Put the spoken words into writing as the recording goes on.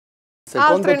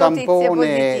Secondo tampone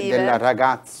positive del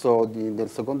ragazzo del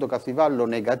secondo caso di Vallo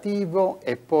negativo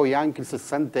e poi anche il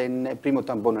sessantenne primo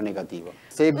tampone negativo.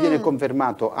 Se viene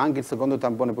confermato anche il secondo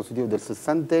tampone positivo del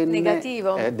sessantenne,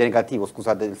 negativo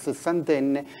scusate, del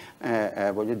sessantenne,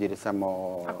 voglio dire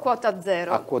siamo a quota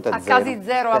zero, a casi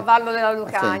zero a Vallo della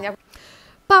Lucania. Sì.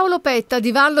 Paolo Petta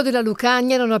di Vallo della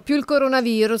Lucania non ha più il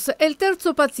coronavirus, è il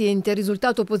terzo paziente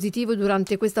risultato positivo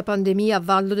durante questa pandemia a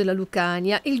Vallo della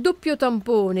Lucania. Il doppio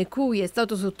tampone cui è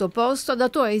stato sottoposto ha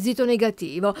dato esito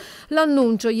negativo.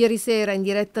 L'annuncio ieri sera in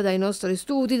diretta dai nostri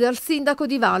studi dal sindaco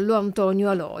di Vallo Antonio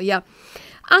Aloia.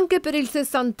 Anche per il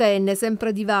sessantenne,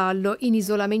 sempre di Vallo, in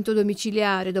isolamento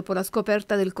domiciliare dopo la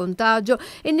scoperta del contagio,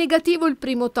 è negativo il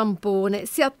primo tampone.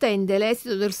 Si attende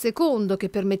l'esito del secondo che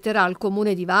permetterà al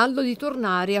comune di Vallo di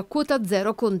tornare a quota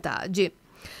zero contagi.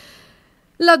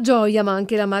 La gioia ma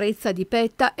anche l'amarezza di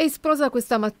Petta è esplosa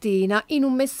questa mattina in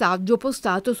un messaggio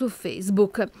postato su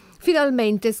Facebook.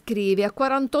 Finalmente, scrive, a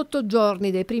 48 giorni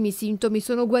dai primi sintomi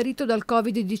sono guarito dal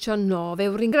Covid-19.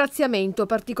 Un ringraziamento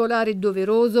particolare e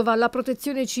doveroso va alla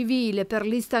Protezione Civile per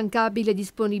l'instancabile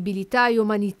disponibilità e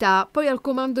umanità, poi al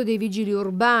comando dei Vigili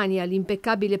Urbani,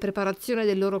 all'impeccabile preparazione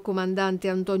del loro comandante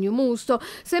Antonio Musto,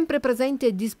 sempre presente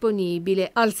e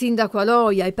disponibile, al sindaco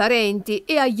Aloia, ai parenti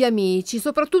e agli amici,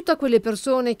 soprattutto a quelle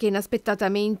persone che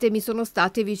inaspettatamente mi sono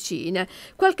state vicine.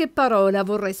 Qualche parola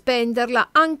vorrei spenderla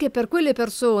anche per quelle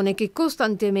persone che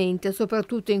costantemente,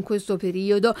 soprattutto in questo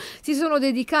periodo, si sono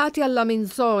dedicati alla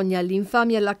menzogna,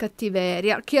 all'infamia e alla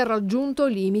cattiveria che ha raggiunto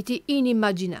limiti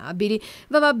inimmaginabili.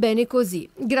 Va bene così.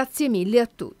 Grazie mille a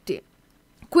tutti.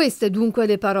 Queste dunque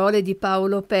le parole di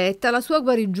Paolo Petta. La sua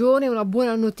guarigione è una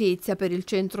buona notizia per il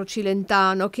centro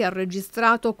cilentano che ha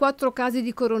registrato 4 casi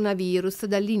di coronavirus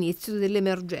dall'inizio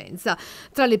dell'emergenza.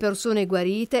 Tra le persone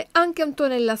guarite anche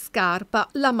Antonella Scarpa,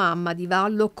 la mamma di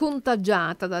Vallo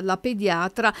contagiata dalla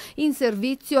pediatra in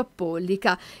servizio a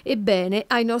Pollica. Ebbene,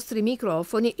 ai nostri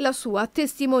microfoni la sua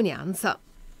testimonianza.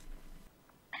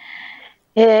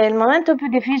 Il momento più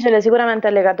difficile sicuramente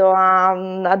è legato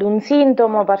ad un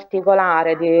sintomo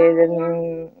particolare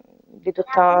di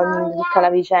tutta la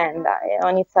vicenda. E ho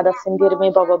iniziato a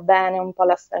sentirmi poco bene, un po'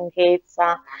 la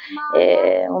stanchezza,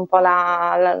 un po'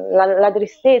 la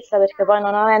tristezza, perché poi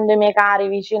non avendo i miei cari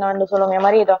vicino, avendo solo mio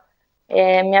marito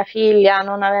e mia figlia,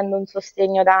 non avendo un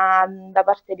sostegno da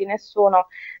parte di nessuno,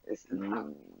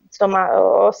 insomma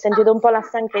ho sentito un po' la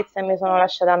stanchezza e mi sono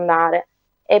lasciata andare.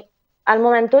 E al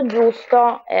momento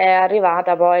giusto è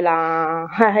arrivata poi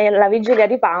la vigilia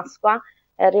di Pasqua,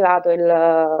 è arrivato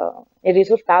il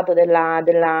risultato del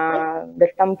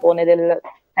tampone, del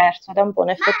terzo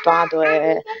tampone effettuato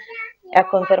e ha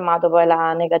confermato poi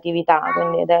la negatività,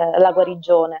 quindi la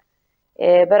guarigione.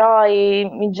 Però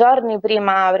i giorni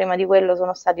prima di quello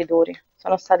sono stati duri,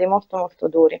 sono stati molto molto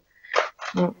duri.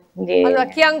 Allora, a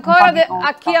chi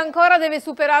ancora deve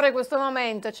superare questo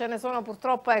momento, ce ne sono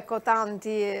purtroppo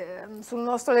tanti sul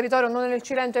nostro territorio, non nel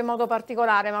Cilento in modo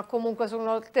particolare, ma comunque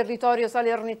sul territorio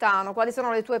salernitano. Quali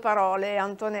sono le tue parole,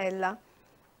 Antonella?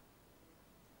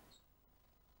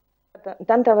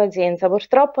 Tanta pazienza,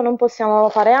 purtroppo non possiamo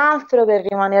fare altro per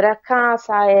rimanere a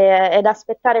casa ed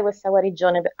aspettare questa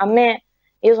guarigione.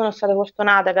 Io sono stata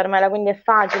fortunata, Carmela, quindi è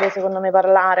facile secondo me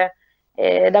parlare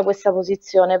da questa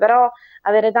posizione, però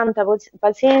avere tanta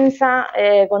pazienza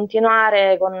e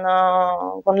continuare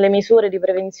con le misure di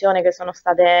prevenzione che sono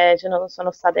state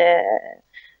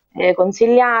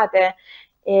consigliate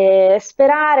e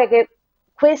sperare che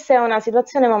questa è una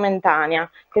situazione momentanea,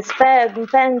 che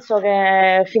penso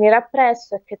che finirà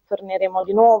presto e che torneremo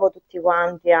di nuovo tutti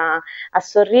quanti a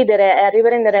sorridere e a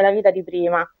riprendere la vita di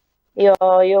prima.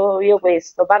 Io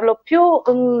questo, parlo più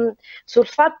sul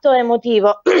fatto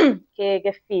emotivo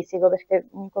che fisico, perché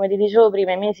come ti dicevo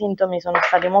prima i miei sintomi sono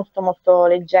stati molto molto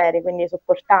leggeri, quindi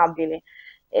sopportabili.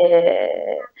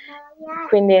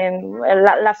 Quindi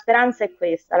la speranza è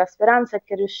questa, la speranza è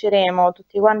che riusciremo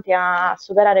tutti quanti a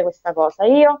superare questa cosa.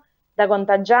 Io da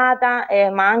contagiata,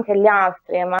 ma anche gli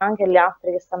altri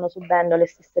che stanno subendo le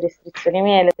stesse restrizioni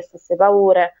mie, le stesse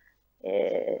paure,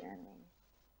 è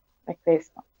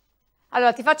questo.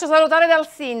 Allora, ti faccio salutare dal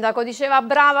sindaco, diceva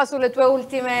brava sulle tue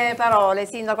ultime parole.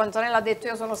 Sindaco, Antonella ha detto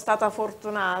io sono stata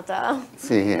fortunata.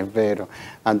 Sì, è vero.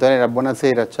 Antonella,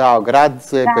 buonasera, ciao,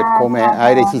 grazie per come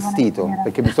hai resistito,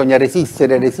 perché bisogna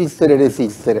resistere.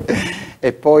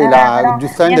 E poi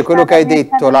giustamente quello che hai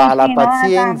detto, la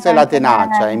pazienza e la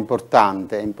tenacia è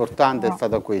importante è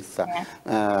stata questa.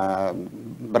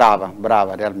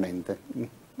 Brava realmente.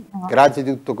 Grazie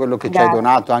di tutto quello che ci hai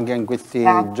donato anche in questi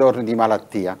giorni di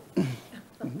malattia.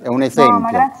 È un esempio. No, ma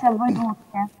grazie a voi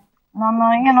tutti.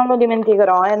 io non lo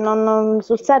dimenticherò,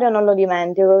 sul serio non lo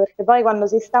dimentico, perché poi quando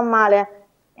si sta male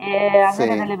e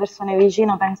avere delle persone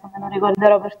vicino penso me lo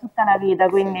ricorderò per tutta la vita,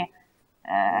 quindi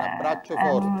un abbraccio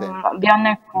forte. vi ho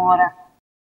nel cuore.